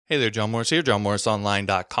Hey there, John Morris here,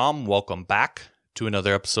 johnmorrisonline.com. Welcome back to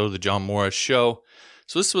another episode of the John Morris Show.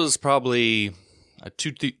 So this was probably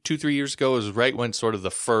 3 years ago. It was right when sort of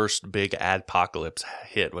the first big adpocalypse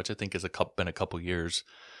hit, which I think has been a couple years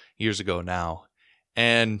ago now.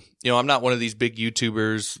 And, I'm not one of these big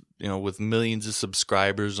YouTubers, with millions of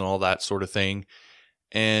subscribers and all that sort of thing.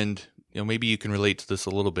 And, maybe you can relate to this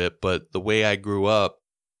a little bit, but the way I grew up,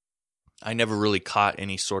 I never really caught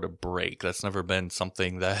any sort of break. That's never been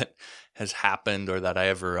something that has happened or that I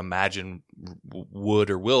ever imagined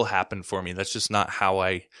would or will happen for me. That's just not how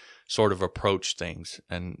I sort of approach things.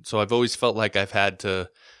 And so I've always felt like I've had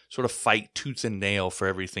to sort of fight tooth and nail for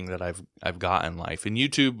everything that I've got in life. And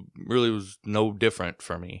YouTube really was no different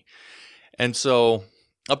for me. And so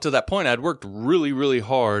up to that point, I'd worked really, really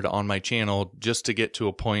hard on my channel just to get to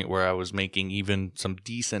a point where I was making even some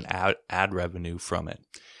decent ad revenue from it.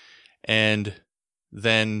 And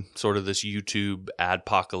then sort of this YouTube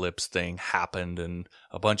adpocalypse thing happened and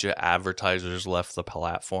a bunch of advertisers left the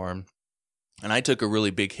platform. And I took a really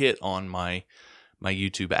big hit on my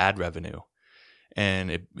YouTube ad revenue. And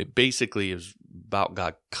it basically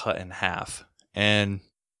got cut in half. And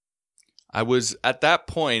I was at that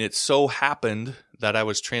point, it so happened that I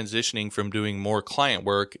was transitioning from doing more client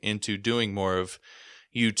work into doing more of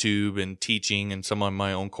YouTube and teaching and some of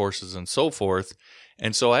my own courses and so forth.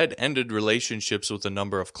 And so I had ended relationships with a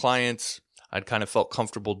number of clients. I'd kind of felt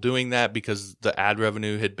comfortable doing that because the ad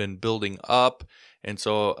revenue had been building up. And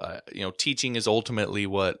so, teaching is ultimately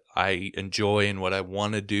what I enjoy and what I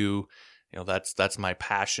want to do. That's my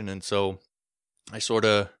passion. And so I sort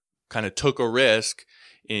of kind of took a risk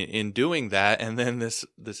in doing that. And then this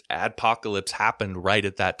adpocalypse happened right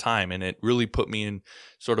at that time. And it really put me in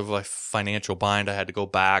sort of a financial bind. I had to go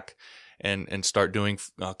back and start doing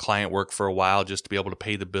client work for a while just to be able to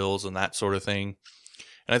pay the bills and that sort of thing.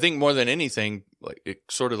 And I think more than anything, it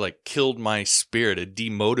sort of killed my spirit. It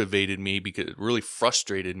demotivated me because it really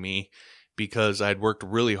frustrated me because I'd worked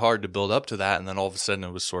really hard to build up to that. And then all of a sudden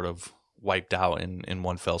it was sort of wiped out in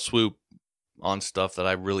one fell swoop on stuff that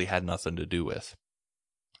I really had nothing to do with.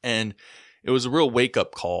 And it was a real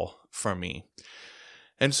wake-up call for me.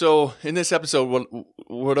 And so in this episode,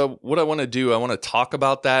 what I want to do, I want to talk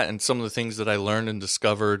about that and some of the things that I learned and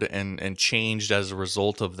discovered and changed as a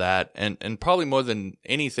result of that. And probably more than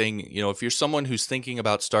anything, if you're someone who's thinking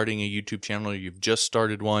about starting a YouTube channel or you've just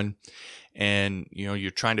started one and,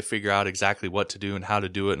 you're trying to figure out exactly what to do and how to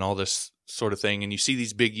do it and all this sort of thing. And you see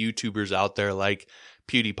these big YouTubers out there like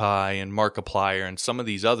PewDiePie and Markiplier and some of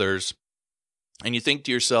these others, and you think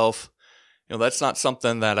to yourself, that's not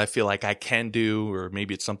something that I feel like I can do, or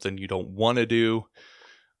maybe it's something you don't want to do.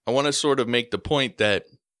 I want to sort of make the point that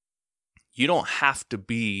you don't have to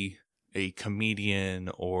be a comedian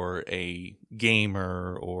or a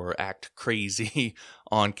gamer or act crazy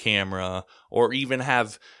on camera or even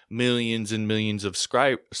have millions and millions of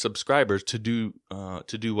subscribers to do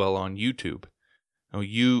well on YouTube.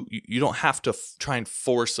 You don't have to try and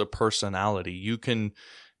force a personality. You can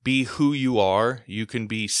be who you are. You can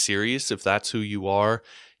be serious if that's who you are.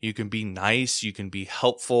 You can be nice. You can be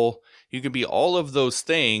helpful. You can be all of those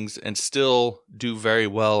things and still do very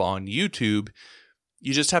well on YouTube.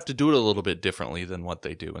 You just have to do it a little bit differently than what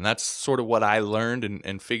they do. And that's sort of what I learned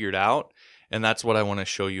and figured out. And that's what I want to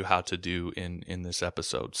show you how to do in this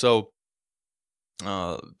episode. So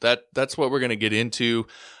that's what we're going to get into.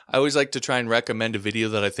 I always like to try and recommend a video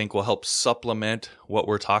that I think will help supplement what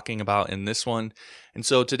we're talking about in this one. And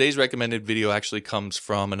so today's recommended video actually comes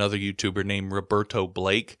from another YouTuber named Roberto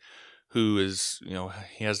Blake, who is,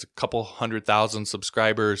 he has a couple 100,000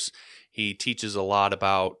 subscribers. He teaches a lot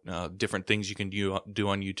about different things you can do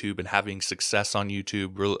on YouTube and having success on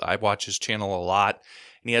YouTube. I watch his channel a lot.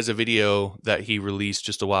 And he has a video that he released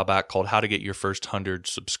just a while back called How to Get Your First 100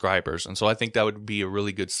 Subscribers. And so I think that would be a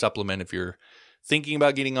really good supplement if you're thinking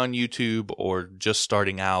about getting on YouTube or just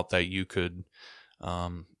starting out, that you could,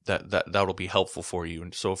 that'll be helpful for you.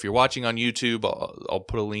 And so if you're watching on YouTube, I'll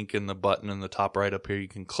put a link in the button in the top right up here. You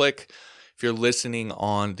can click. If you're listening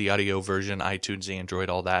on the audio version, iTunes,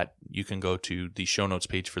 Android, all that, you can go to the show notes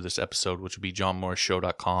page for this episode, which will be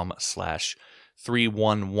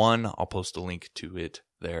johnmorrisshow.com/311. I'll post a link to it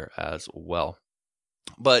there as well.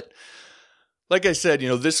 But like I said,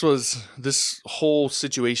 this whole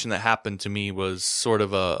situation that happened to me was sort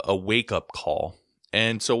of a wake-up call.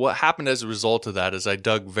 And so what happened as a result of that is I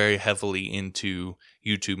dug very heavily into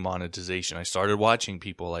YouTube monetization. I started watching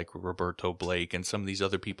people like Roberto Blake and some of these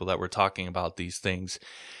other people that were talking about these things.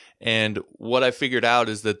 And what I figured out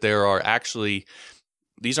is that there are actually,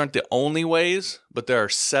 these aren't the only ways, but there are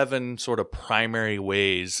 7 sort of primary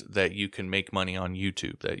ways that you can make money on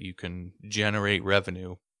YouTube, that you can generate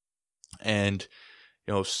revenue. And,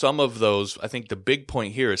 some of those, I think the big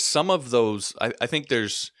point here is some of those, I think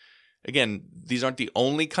there's, again, these aren't the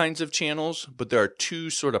only kinds of channels, but there are two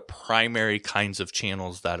sort of primary kinds of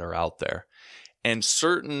channels that are out there. And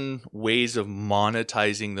certain ways of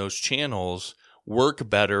monetizing those channels work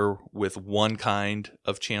better with one kind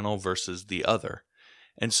of channel versus the other.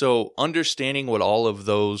 And so understanding what all of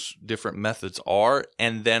those different methods are,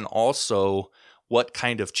 and then also what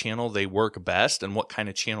kind of channel they work best and what kind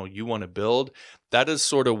of channel you want to build, that is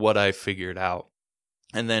sort of what I figured out.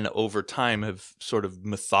 And then over time have sort of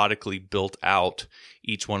methodically built out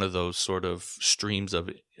each one of those sort of streams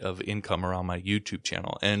of income around my YouTube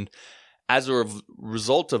channel. And as a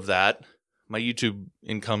result of that, my YouTube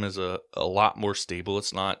income is a lot more stable.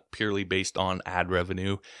 It's not purely based on ad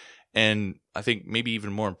revenue. And I think maybe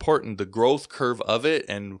even more important, the growth curve of it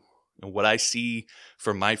and what I see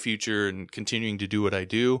for my future and continuing to do what I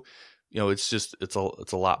do, it's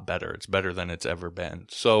a lot better. It's better than it's ever been.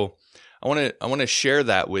 So I want to share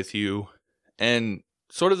that with you. And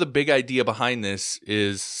sort of the big idea behind this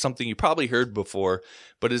is something you probably heard before,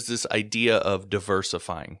 but is this idea of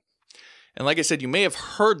diversifying. And like I said, you may have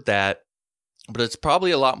heard that, but it's probably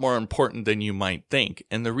a lot more important than you might think.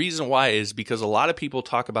 And the reason why is because a lot of people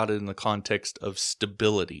talk about it in the context of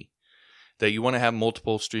stability, that you want to have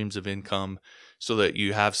multiple streams of income so that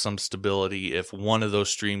you have some stability. If one of those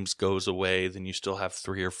streams goes away, then you still have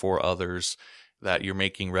 3 or 4 others that you're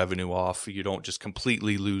making revenue off. You don't just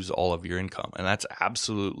completely lose all of your income. And that's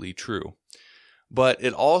absolutely true. But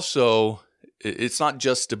it's not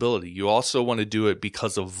just stability. You also want to do it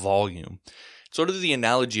because of volume. Sort of the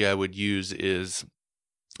analogy I would use is,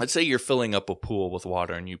 let's say you're filling up a pool with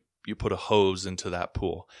water and you put a hose into that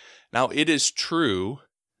pool. Now, it is true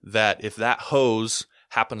that if that hose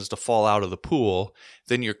happens to fall out of the pool,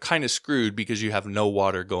 then you're kind of screwed because you have no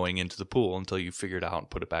water going into the pool until you figure it out and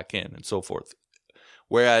put it back in and so forth.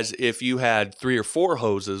 Whereas if you had 3 or 4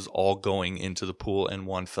 hoses all going into the pool and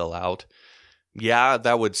one fell out, yeah,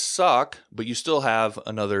 that would suck, but you still have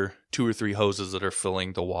another 2 or 3 hoses that are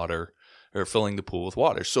filling the water or filling the pool with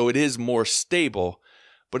water. So it is more stable,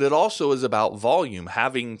 but it also is about volume.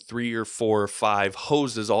 Having 3 or 4 or 5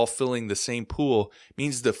 hoses all filling the same pool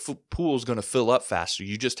means the pool is going to fill up faster.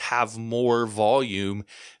 You just have more volume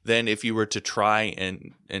than if you were to try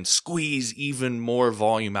and squeeze even more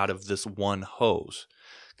volume out of this one hose.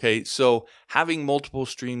 Okay, so having multiple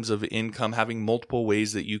streams of income, having multiple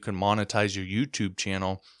ways that you can monetize your YouTube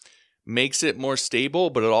channel makes it more stable,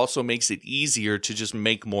 but it also makes it easier to just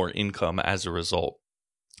make more income as a result.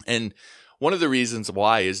 And one of the reasons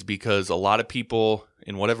why is because a lot of people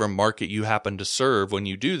in whatever market you happen to serve, when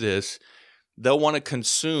you do this, they'll want to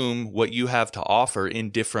consume what you have to offer in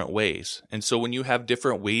different ways. And so when you have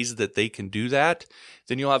different ways that they can do that,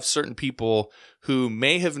 then you'll have certain people who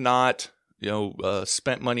may have not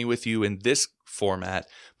spent money with you in this format,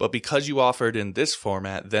 but because you offer it in this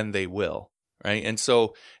format, then they will, right? And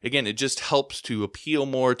so again, it just helps to appeal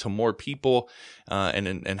more to more people,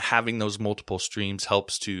 and having those multiple streams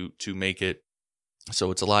helps to make it so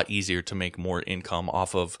it's a lot easier to make more income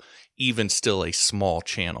off of even still a small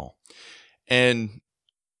channel. And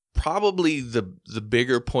probably the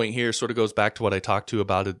bigger point here sort of goes back to what I talked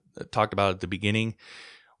about at the beginning.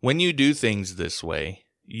 When you do things this way,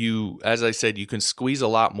 as I said, you can squeeze a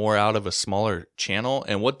lot more out of a smaller channel.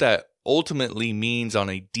 And what that ultimately means on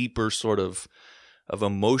a deeper sort of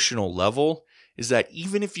emotional level is that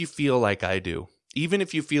even if you feel like I do, even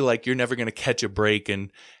if you feel like you're never going to catch a break and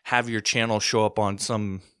have your channel show up on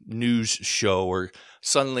some news show or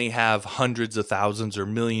suddenly have hundreds of thousands or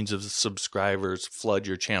millions of subscribers flood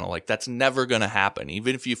your channel, like that's never going to happen,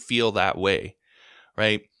 even if you feel that way,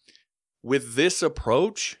 right? With this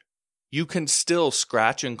approach, you can still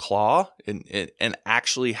scratch and claw and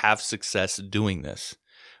actually have success doing this,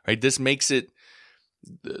 right? This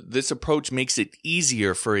approach makes it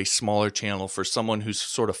easier for a smaller channel, for someone who's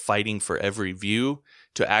sort of fighting for every view,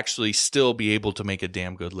 to actually still be able to make a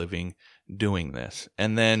damn good living doing this.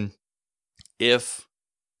 And then if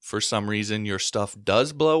for some reason your stuff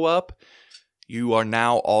does blow up, you are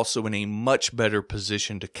now also in a much better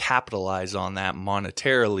position to capitalize on that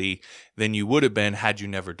monetarily than you would have been had you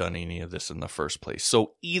never done any of this in the first place.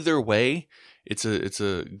 So either way, it's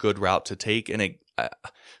a good route to take. And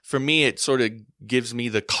for me, it sort of gives me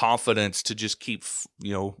the confidence to just keep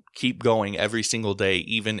going every single day,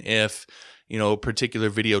 even if, a particular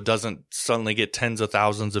video doesn't suddenly get tens of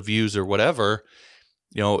thousands of views or whatever,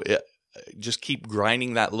 just keep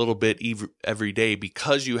grinding that little bit every day,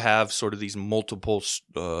 because you have sort of these multiple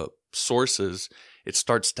sources. It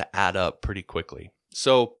starts to add up pretty quickly.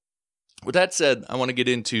 So With that said, I want to get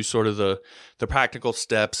into sort of the practical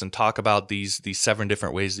steps and talk about these 7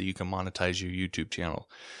 different ways that you can monetize your YouTube channel.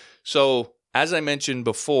 So, as I mentioned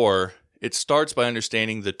before, it starts by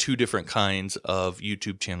understanding the 2 different kinds of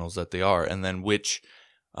YouTube channels that they are, and then which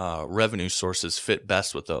revenue sources fit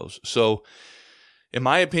best with those. So, in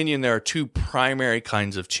my opinion, there are 2 primary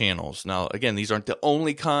kinds of channels. Now, again, these aren't the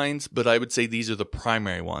only kinds, but I would say these are the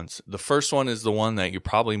primary ones. The first one is the one that you're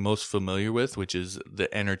probably most familiar with, which is the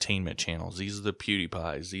entertainment channels. These are the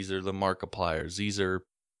PewDiePies. These are the Markipliers. These are,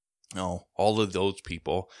 all of those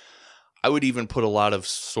people. I would even put a lot of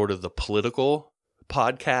sort of the political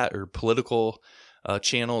podcast or political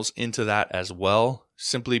channels into that as well,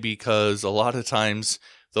 simply because a lot of times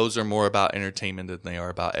those are more about entertainment than they are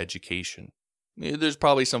about education. There's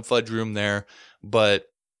probably some fudge room there, but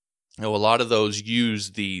a lot of those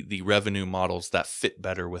use the revenue models that fit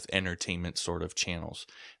better with entertainment sort of channels.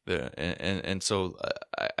 And so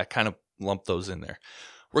I kind of lump those in there.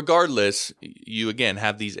 Regardless, you again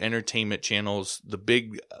have these entertainment channels. The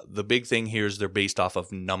big thing here is they're based off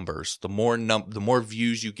of numbers. The more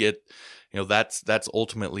views you get, that's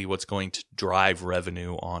ultimately what's going to drive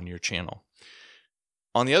revenue on your channel.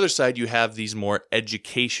 On the other side, you have these more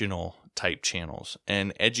educational type channels,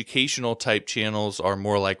 and educational type channels are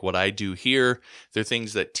more like what I do here. They're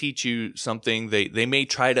things that teach you something. They may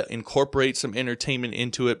try to incorporate some entertainment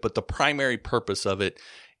into it, but the primary purpose of it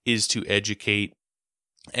is to educate.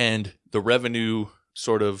 And the revenue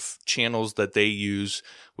sort of channels that they use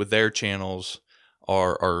with their channels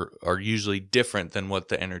are usually different than what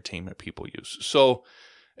the entertainment people use. So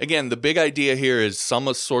again, the big idea here is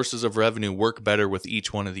some sources of revenue work better with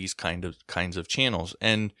each one of these kinds of channels.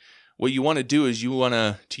 And what you want to do is you want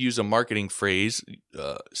to use a marketing phrase,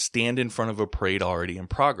 stand in front of a parade already in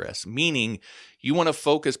progress, meaning you want to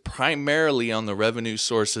focus primarily on the revenue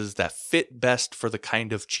sources that fit best for the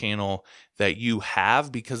kind of channel that you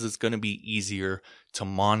have, because it's going to be easier to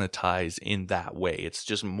monetize in that way. It's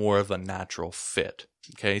just more of a natural fit.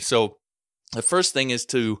 Okay, so the first thing is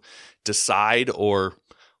to decide or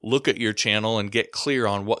look at your channel and get clear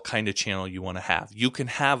on what kind of channel you want to have. You can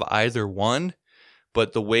have either one,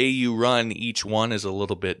 but the way you run each one is a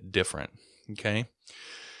little bit different, okay?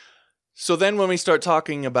 So then when we start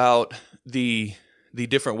talking about the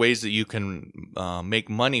different ways that you can make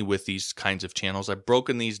money with these kinds of channels, I've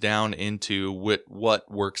broken these down into what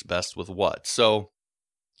works best with what. So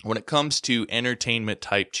when it comes to entertainment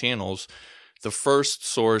type channels, the first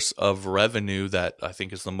source of revenue that I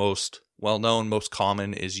think is the most well-known, most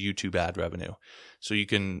common is YouTube ad revenue. So you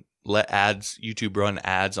can let YouTube run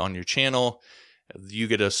ads on your channel. You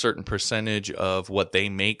get a certain percentage of what they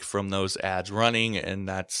make from those ads running, and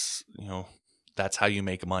that's how you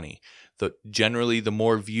make money. Generally, the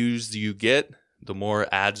more views you get, the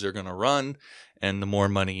more ads are going to run, and the more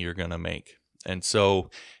money you're going to make. And so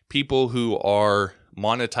people who are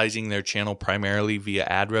monetizing their channel primarily via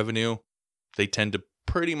ad revenue, they tend to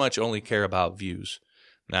pretty much only care about views.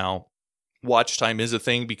 Now, watch time is a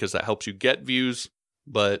thing because that helps you get views,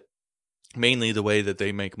 but mainly the way that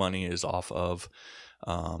they make money is off of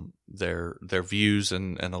their views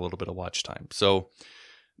and a little bit of watch time. So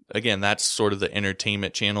again, that's sort of the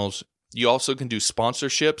entertainment channels. You also can do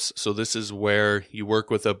sponsorships. So this is where you work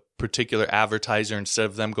with a particular advertiser. Instead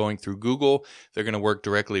of them going through Google, they're going to work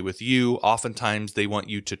directly with you. Oftentimes they want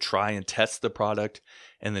you to try and test the product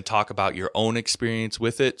and then talk about your own experience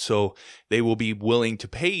with it. So they will be willing to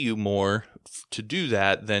pay you more to do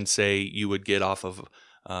that than, say, you would get off of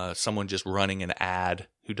someone just running an ad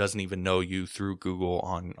who doesn't even know you through Google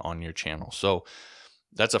on your channel. So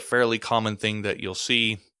that's a fairly common thing that you'll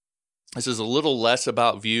see. This is a little less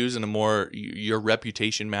about views and your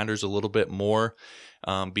reputation matters a little bit more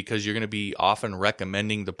because you're going to be often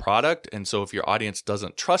recommending the product. And so if your audience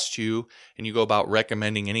doesn't trust you and you go about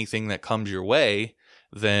recommending anything that comes your way,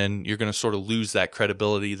 then you're going to sort of lose that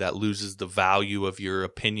credibility. That loses the value of your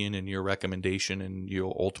opinion and your recommendation, and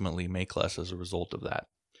you'll ultimately make less as a result of that.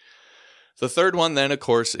 The third one then, of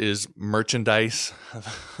course, is merchandise.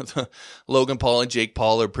 Logan Paul and Jake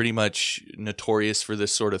Paul are pretty much notorious for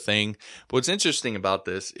this sort of thing. But what's interesting about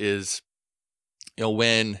this is,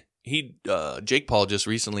 when Jake Paul just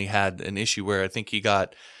recently had an issue where I think he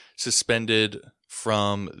got suspended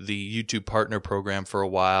from the YouTube partner program for a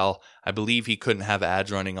while. I believe he couldn't have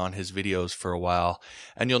ads running on his videos for a while.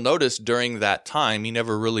 And you'll notice during that time, he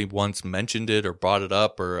never really once mentioned it or brought it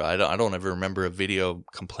up, or I don't ever remember a video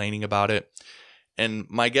complaining about it. And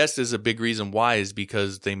my guess is a big reason why is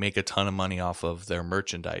because they make a ton of money off of their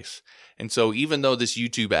merchandise. And so even though this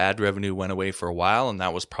YouTube ad revenue went away for a while, and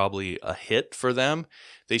that was probably a hit for them,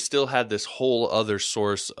 they still had this whole other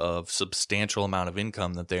source of substantial amount of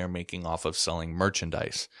income that they are making off of selling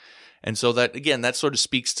merchandise. And so that, again, that sort of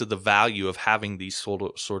speaks to the value of having these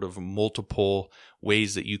sort of multiple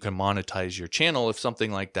ways that you can monetize your channel. If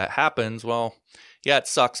something like that happens, well, yeah, it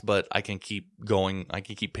sucks, but I can keep going. I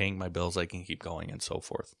can keep paying my bills. I can keep going and so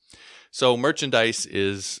forth. So merchandise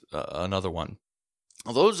is another one.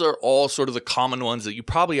 Those are all sort of the common ones that you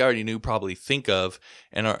probably already knew, probably think of,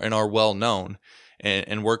 and are well known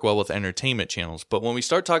and work well with entertainment channels. But when we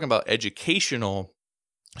start talking about educational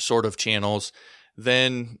sort of channels,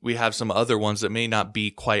 then we have some other ones that may not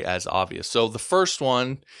be quite as obvious. So the first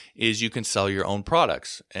one is you can sell your own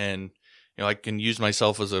products. And I can use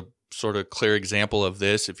myself as a sort of clear example of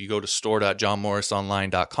this. If you go to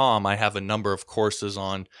store.johnmorrisonline.com, I have a number of courses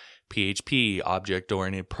on PHP,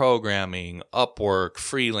 object-oriented programming, Upwork,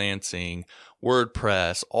 freelancing,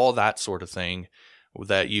 WordPress, all that sort of thing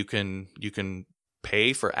that you can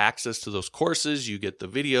pay for access to those courses. You get the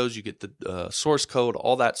videos, you get the source code,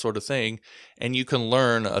 all that sort of thing, and you can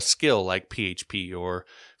learn a skill like PHP or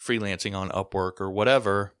freelancing on Upwork or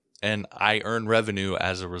whatever, and I earn revenue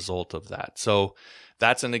as a result of that. So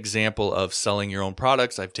that's an example of selling your own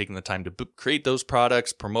products. I've taken the time to create those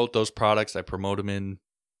products, promote those products. I promote them in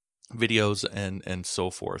videos and so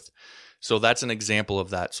forth. So that's an example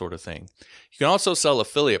of that sort of thing. You can also sell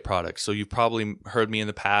affiliate products. So you've probably heard me in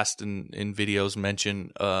the past in videos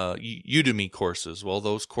mention Udemy courses. Well,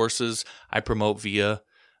 those courses I promote via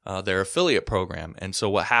their affiliate program. And so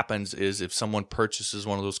what happens is if someone purchases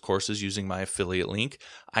one of those courses using my affiliate link,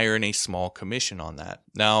 I earn a small commission on that.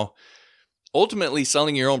 Now, ultimately,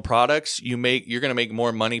 selling your own products, you're going to make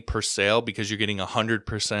more money per sale because you're getting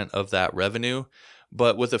 100% of that revenue.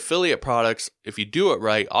 But with affiliate products, if you do it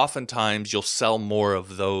right, oftentimes you'll sell more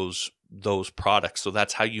of those products. So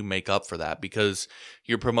that's how you make up for that, because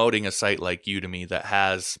you're promoting a site like Udemy that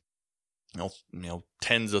has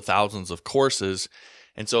tens of thousands of courses.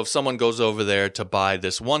 And so if someone goes over there to buy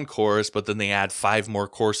this one course, but then they add 5 more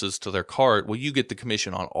courses to their cart, well, you get the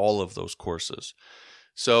commission on all of those courses.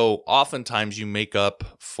 So oftentimes you make up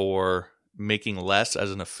for making less as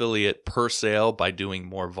an affiliate per sale by doing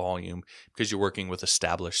more volume because you're working with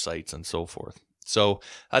established sites and so forth. So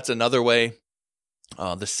that's another way.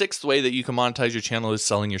 The sixth way that you can monetize your channel is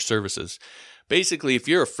selling your services. Basically, if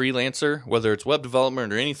you're a freelancer, whether it's web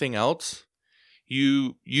development or anything else,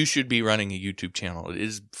 you should be running a YouTube channel. It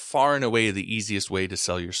is far and away the easiest way to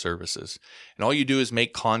sell your services. And all you do is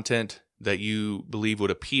make content that you believe would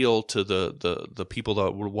appeal to the people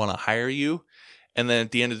that would want to hire you. And then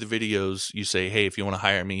at the end of the videos, you say, hey, if you want to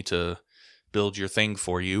hire me to build your thing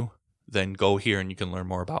for you, then go here and you can learn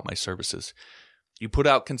more about my services. You put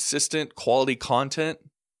out consistent quality content,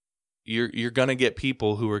 you're going to get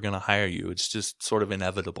people who are going to hire you. It's just sort of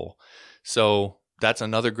inevitable. So that's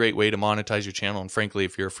another great way to monetize your channel. And frankly,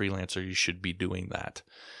 if you're a freelancer, you should be doing that.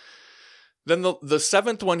 Then the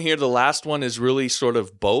seventh one here, the last one, is really sort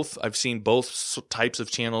of both. I've seen both types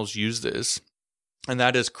of channels use this, and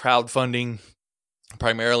that is crowdfunding.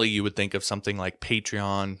 Primarily, you would think of something like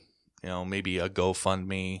Patreon, maybe a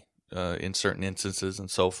GoFundMe in certain instances and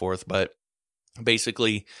so forth. But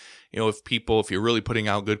basically, if you're really putting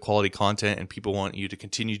out good quality content and people want you to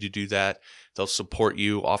continue to do that, they'll support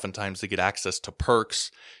you. Oftentimes, they get access to perks.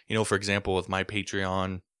 For example, with my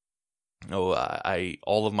Patreon,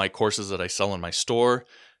 all of my courses that I sell in my store,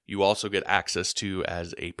 you also get access to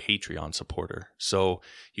as a Patreon supporter. So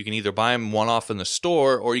you can either buy them one-off in the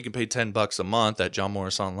store, or you can pay $10 a month at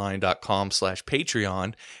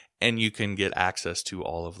johnmorrisonline.com/Patreon, and you can get access to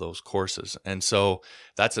all of those courses. And so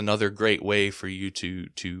that's another great way for you to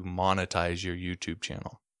monetize your YouTube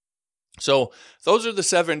channel. So those are the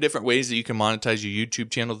 7 different ways that you can monetize your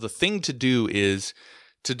YouTube channel. The thing to do is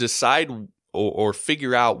to decide or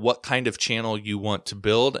figure out what kind of channel you want to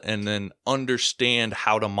build, and then understand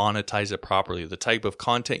how to monetize it properly. The type of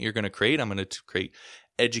content you're going to create. I'm going to create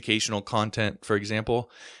educational content, for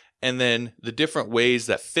example, and then the different ways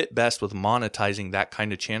that fit best with monetizing that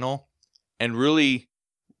kind of channel, and really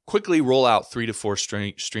quickly roll out 3 to 4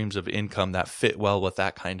 streams of income that fit well with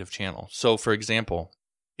that kind of channel. So for example,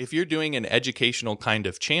 if you're doing an educational kind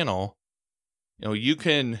of channel, you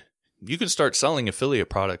can start selling affiliate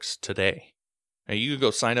products today. Now, you can go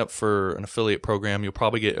sign up for an affiliate program. You'll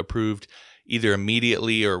probably get approved either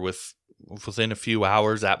immediately or within a few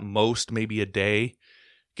hours, at most maybe a day.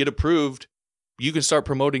 Get approved. You can start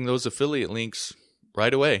promoting those affiliate links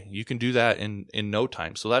right away. You can do that in no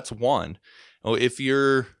time. So that's one. If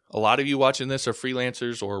you're a lot of you watching this are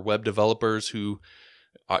freelancers or web developers who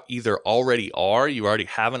either you already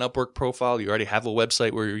have an Upwork profile, you already have a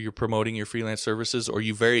website where you're promoting your freelance services, or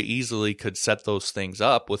you very easily could set those things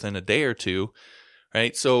up within a day or two,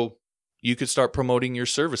 right? So you could start promoting your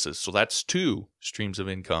services. So that's 2 streams of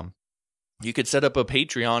income. You could set up a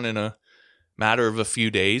Patreon in a matter of a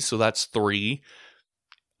few days. So that's 3.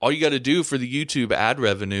 All you got to do for the YouTube ad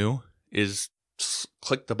revenue is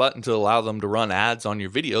click the button to allow them to run ads on your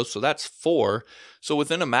videos. So that's 4. So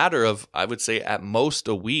within a matter of, I would say at most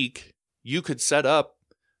a week, you could set up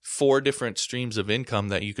 4 different streams of income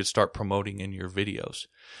that you could start promoting in your videos.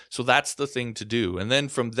 So that's the thing to do. And then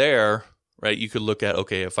from there, right, you could look at,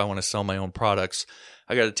 okay, if I want to sell my own products,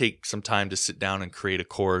 I got to take some time to sit down and create a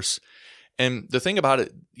course. And the thing about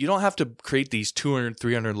it, you don't have to create these 200,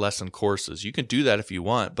 300 lesson courses. You can do that if you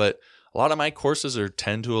want, but a lot of my courses are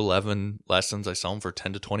 10 to 11 lessons. I sell them for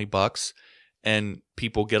 10 to 20 bucks, and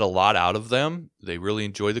people get a lot out of them. They really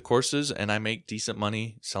enjoy the courses, and I make decent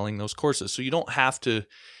money selling those courses. So you don't have to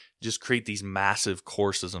just create these massive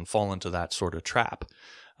courses and fall into that sort of trap.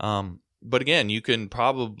 But again, you could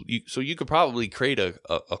probably create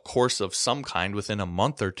a course of some kind within a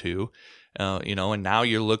month or 2, and now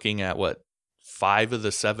you're looking at 5 of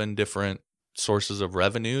the 7 different sources of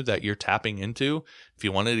revenue that you're tapping into. If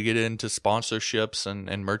you wanted to get into sponsorships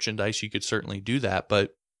and merchandise, you could certainly do that.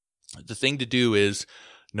 But the thing to do is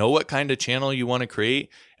know what kind of channel you want to create,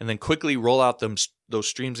 and then quickly roll out those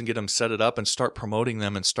streams and get them set it up and start promoting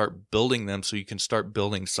them and start building them so you can start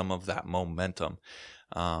building some of that momentum.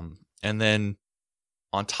 And then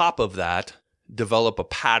on top of that, develop a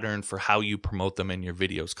pattern for how you promote them in your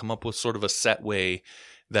videos. Come up with sort of a set way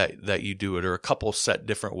that you do it, or a couple set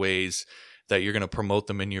different ways that you're going to promote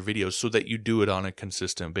them in your videos so that you do it on a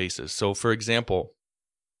consistent basis. So for example,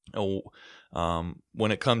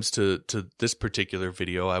 when it comes to this particular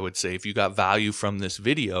video, I would say if you got value from this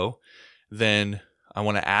video, then I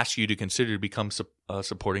want to ask you to consider to become a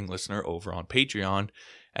supporting listener over on Patreon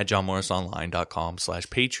at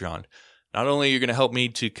johnmorrisonline.com/Patreon. Not only are you going to help me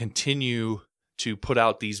to continue to put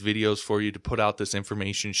out these videos for you, to put out this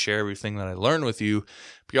information, share everything that I learn with you,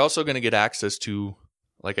 but you're also going to get access to,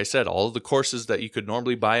 like I said, all of the courses that you could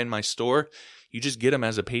normally buy in my store. You just get them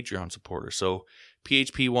as a Patreon supporter. So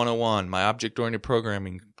PHP 101, my object-oriented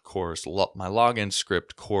programming course, my login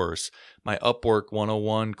script course, my Upwork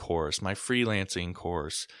 101 course, my freelancing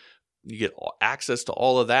course. You get access to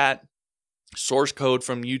all of that. Source code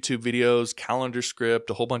from YouTube videos, calendar script,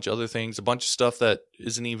 a whole bunch of other things, a bunch of stuff that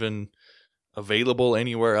isn't even available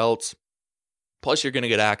anywhere else. Plus, you're going to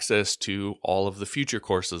get access to all of the future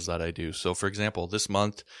courses that I do. So, for example, this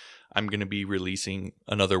month, I'm going to be releasing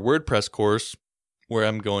another WordPress course where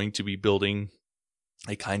I'm going to be building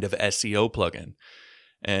a kind of SEO plugin.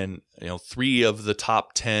 And, 3 of the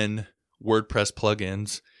top 10 WordPress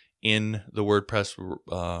plugins in the WordPress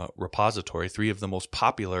repository, 3 of the most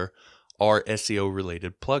popular, are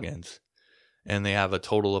SEO-related plugins. And they have a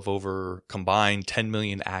total of over combined 10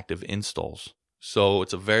 million active installs. So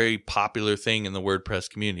it's a very popular thing in the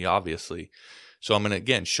WordPress community, obviously. So I'm going to,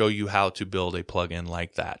 again, show you how to build a plugin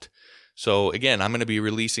like that. So again, I'm going to be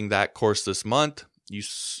releasing that course this month.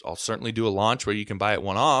 I'll certainly do a launch where you can buy it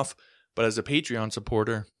one-off, but as a Patreon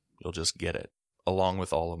supporter, you'll just get it along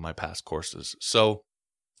with all of my past courses. So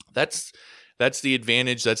that's the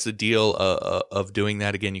advantage. That's the deal of doing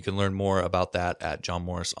that. Again, you can learn more about that at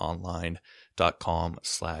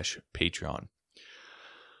johnmorrisonline.com/Patreon.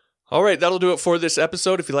 All right, that'll do it for this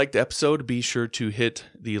episode. If you liked the episode, be sure to hit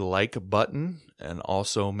the like button and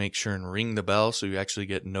also make sure and ring the bell so you actually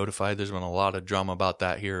get notified. There's been a lot of drama about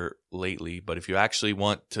that here lately, but if you actually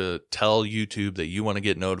want to tell YouTube that you want to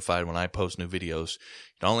get notified when I post new videos,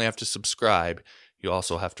 you don't only have to subscribe, you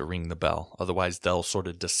also have to ring the bell. Otherwise, they'll sort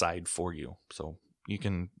of decide for you. So you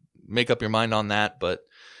can make up your mind on that, but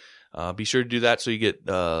be sure to do that so you get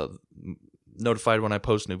notified when I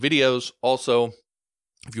post new videos. Also,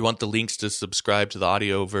 if you want the links to subscribe to the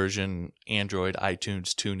audio version, Android,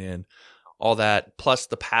 iTunes, TuneIn, all that, plus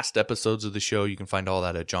the past episodes of the show, you can find all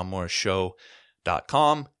that at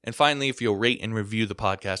johnmorrisshow.com. And finally, if you'll rate and review the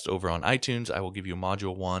podcast over on iTunes, I will give you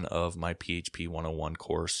Module 1 of my PHP 101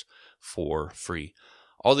 course for free.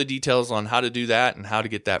 All the details on how to do that and how to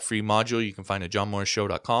get that free module, you can find at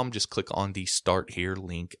johnmorrisshow.com. Just click on the Start Here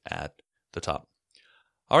link at the top.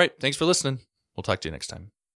 All right, thanks for listening. We'll talk to you next time.